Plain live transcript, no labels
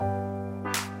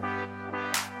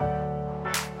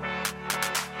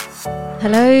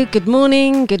Hello, good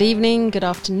morning, good evening, good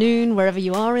afternoon, wherever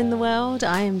you are in the world.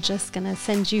 I am just going to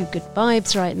send you good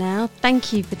vibes right now.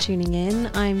 Thank you for tuning in.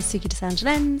 I'm Suki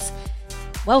Dusanj-Lenz.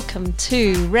 Welcome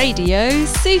to Radio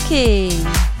Suki.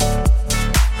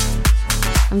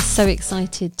 I'm so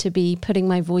excited to be putting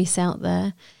my voice out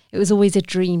there. It was always a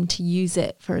dream to use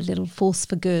it for a little force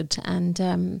for good.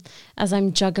 And as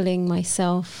I'm juggling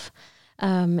myself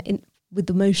with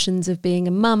the motions of being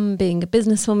a mum, being a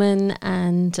businesswoman,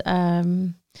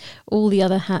 and all the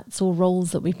other hats or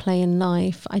roles that we play in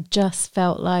life, I just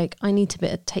felt like I need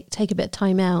to take a bit of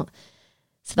time out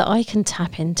so that I can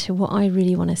tap into what I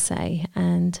really want to say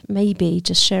and maybe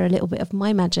just share a little bit of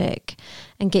my magic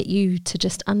and get you to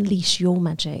just unleash your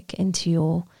magic into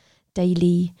your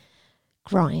daily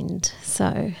grind.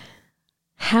 So,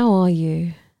 how are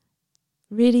you?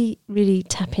 Really, really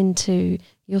tap into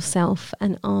yourself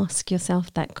and ask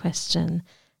yourself that question.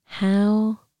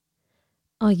 How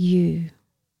are you?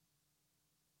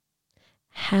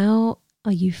 How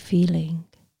are you feeling?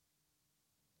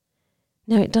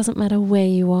 Now, it doesn't matter where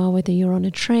you are, whether you're on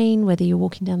a train, whether you're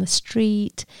walking down the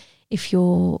street, if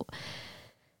you're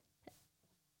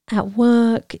at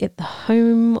work, at the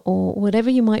home, or whatever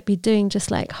you might be doing,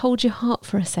 just like hold your heart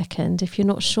for a second if you're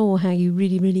not sure how you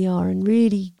really, really are, and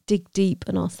really dig deep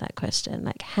and ask that question,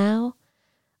 like, how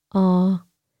are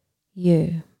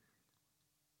you?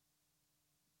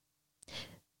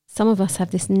 Some of us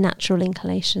have this natural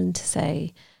inclination to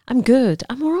say, I'm good,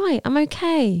 I'm all right, I'm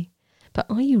okay. But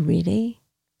are you really?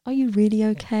 Are you really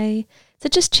okay? So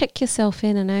just check yourself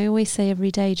in. And I always say every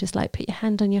day, just like put your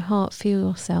hand on your heart, feel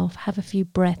yourself, have a few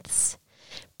breaths.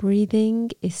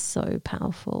 Breathing is so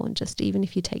powerful. And just even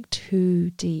if you take 2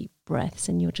 deep breaths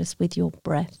and you're just with your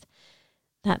breath,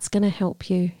 that's going to help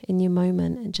you in your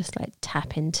moment and just like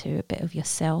tap into a bit of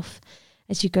yourself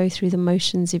as you go through the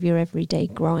motions of your everyday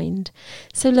grind.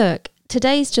 So look,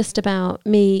 today's just about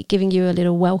me giving you a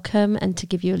little welcome and to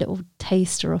give you a little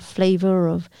taste or a flavour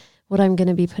of what I'm going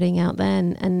to be putting out there.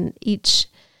 And each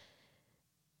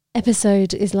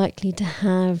episode is likely to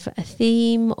have a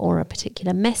theme or a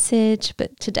particular message,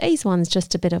 but today's one's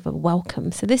just a bit of a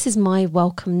welcome. So this is my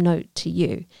welcome note to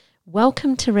you.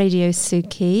 Welcome to Radio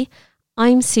Suki.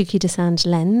 I'm Suki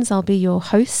Dusanj-Lenz. I'll be your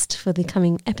host for the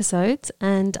coming episodes,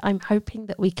 and I'm hoping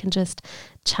that we can just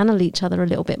channel each other a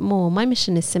little bit more. My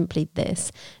mission is simply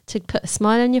this, to put a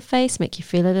smile on your face, make you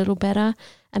feel a little better,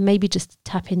 and maybe just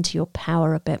tap into your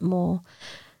power a bit more.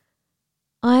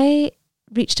 I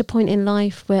reached a point in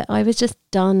life where I was just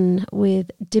done with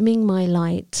dimming my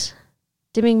light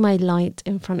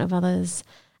in front of others,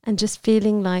 and just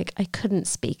feeling like I couldn't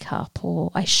speak up,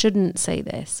 or I shouldn't say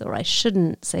this, or I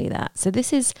shouldn't say that. So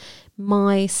this is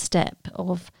my step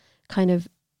of kind of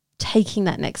taking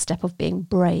that next step of being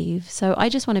brave. So I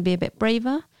just want to be a bit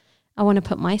braver. I want to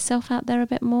put myself out there a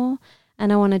bit more.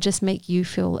 And I want to just make you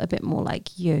feel a bit more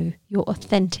like you, your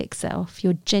authentic self,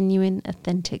 your genuine,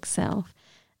 authentic self.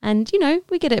 And, you know,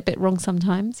 we get it a bit wrong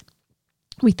sometimes.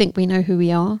 We think we know who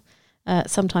we are.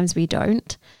 Sometimes we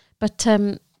don't. But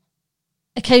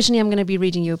occasionally I'm going to be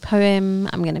reading you a poem,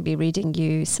 I'm going to be reading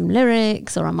you some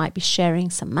lyrics, or I might be sharing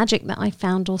some magic that I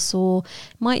found or saw.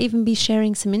 Might even be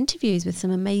sharing some interviews with some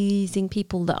amazing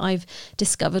people that I've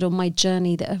discovered on my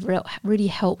journey that have really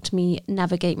helped me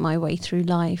navigate my way through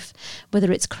life,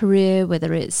 whether it's career,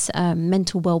 whether it's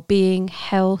mental well-being,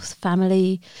 health,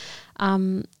 family.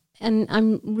 And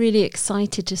I'm really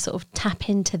excited to sort of tap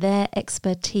into their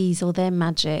expertise or their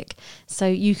magic so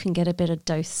you can get a bit of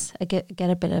dose, get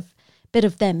a bit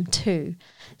of them too.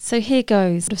 So here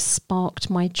goes. Sort of sparked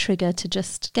my trigger to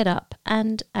just get up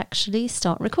and actually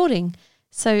start recording.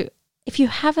 So if you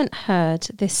haven't heard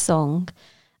this song,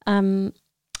 I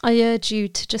urge you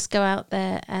to just go out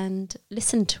there and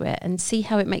listen to it and see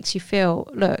how it makes you feel.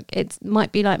 Look, it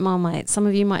might be like Marmite. Some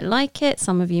of you might like it,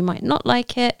 some of you might not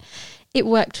like it. It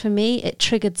worked for me. It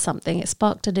triggered something. It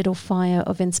sparked a little fire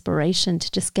of inspiration to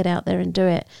just get out there and do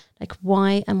it. Like,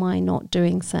 why am I not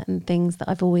doing certain things that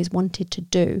I've always wanted to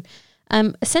do?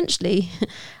 Essentially,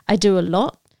 I do a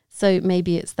lot. So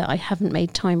maybe it's that I haven't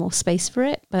made time or space for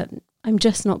it, but I'm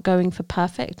just not going for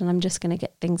perfect, and I'm just going to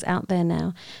get things out there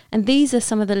now. And these are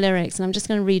some of the lyrics, and I'm just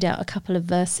going to read out a couple of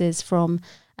verses from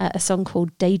a song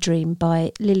called Daydream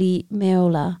by Lily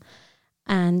Meola.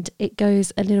 And it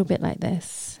goes a little bit like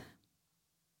this.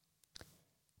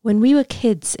 When we were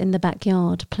kids in the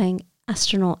backyard playing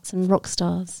astronauts and rock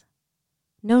stars,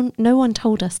 no one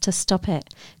told us to stop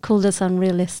it, called us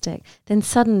unrealistic. Then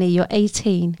suddenly you're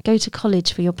 18, go to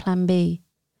college for your plan B.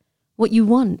 What you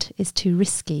want is too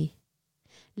risky.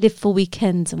 Live for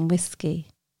weekends and whiskey.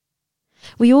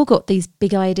 We all got these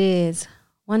big ideas.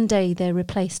 One day they're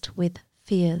replaced with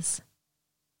fears.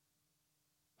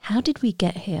 How did we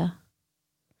get here?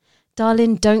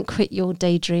 Darling, don't quit your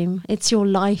daydream. It's your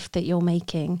life that you're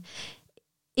making.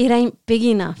 It ain't big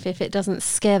enough if it doesn't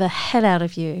scare the hell out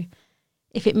of you.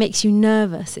 If it makes you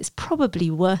nervous, it's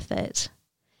probably worth it.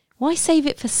 Why save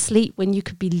it for sleep when you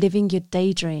could be living your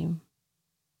daydream?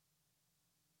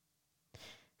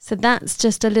 So that's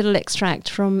just a little extract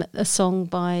from a song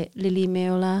by Lily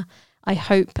Meola. I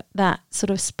hope that sort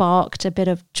of sparked a bit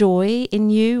of joy in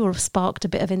you, or sparked a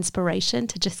bit of inspiration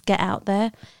to just get out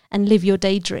there and live your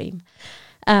daydream.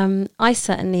 I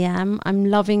certainly am. I'm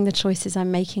loving the choices I'm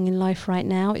making in life right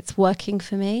now. It's working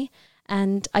for me.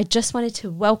 And I just wanted to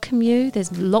welcome you.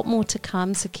 There's a lot more to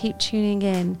come, so keep tuning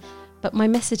in. But my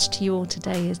message to you all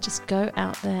today is just go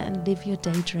out there and live your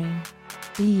daydream.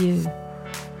 Be you.